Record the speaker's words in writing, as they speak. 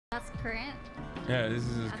current? Yeah, this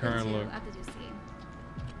is his current look. I have to do C.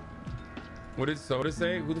 What did Soda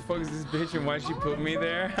say? Who the fuck is this bitch and why she put me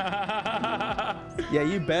there? Yeah,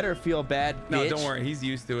 you better feel bad, bitch. No, don't worry. He's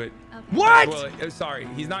used to it. Okay. What? Well, sorry.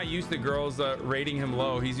 He's not used to girls rating him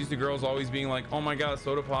low. He's used to girls always being like, oh my God,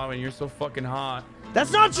 Soda Pop, and you're so fucking hot.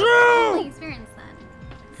 That's not Humbling true! experience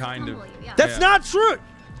then. Kind of. Humble you, yeah. That's not true!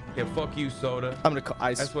 Yeah, fuck you, Soda. I'm gonna call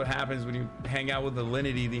ice. That's what happens when you hang out with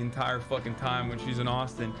Alinity the entire fucking time when she's in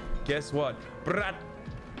Austin. Guess what? Brat.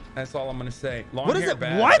 That's all I'm gonna say. Long What is hair it?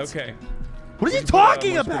 bad. What? Okay. What are you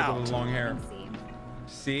talking What's about? with long hair.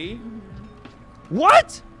 C. See?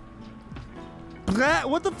 What?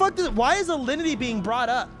 What the fuck? Why is Alinity being brought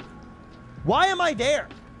up? Why am I there?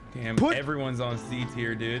 Damn, everyone's on C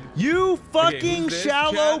tier, dude. You fucking who's this,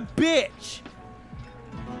 shallow chat? bitch.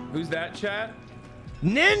 Who's that, chat?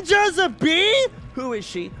 Ninja's a bee? Who is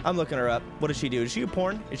she? I'm looking her up. What does she do? Is she a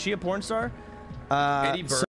porn? Is she a porn star? Eddie Bur